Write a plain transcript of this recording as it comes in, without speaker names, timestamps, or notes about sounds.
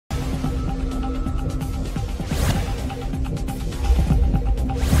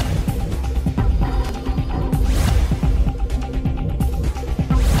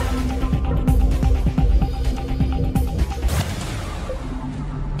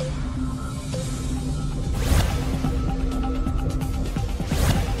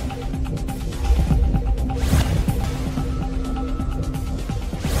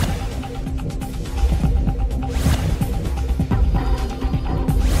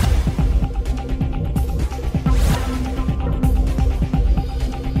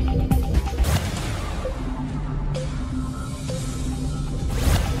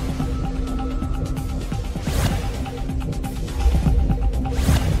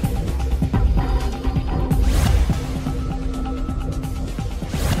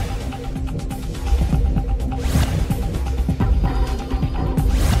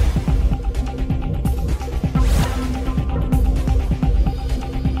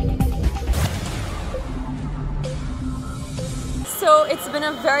So it's been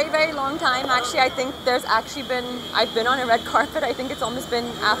a very, very long time. Actually, I think I've been on a red carpet. I think it's almost been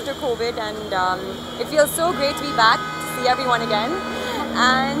after COVID, and it feels so great to be back, to see everyone again.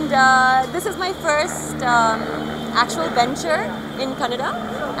 And this is my first actual venture in Kannada,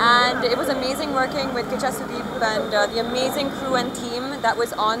 and it was amazing working with Kicha Sudeep and the amazing crew and team that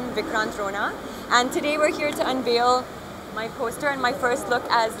was on Vikrant RONA. And today we're here to unveil my poster and my first look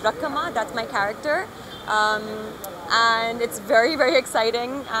as Rakama. That's my character. And it's very, very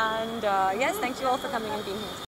exciting. And yes, thank you all for coming and being here.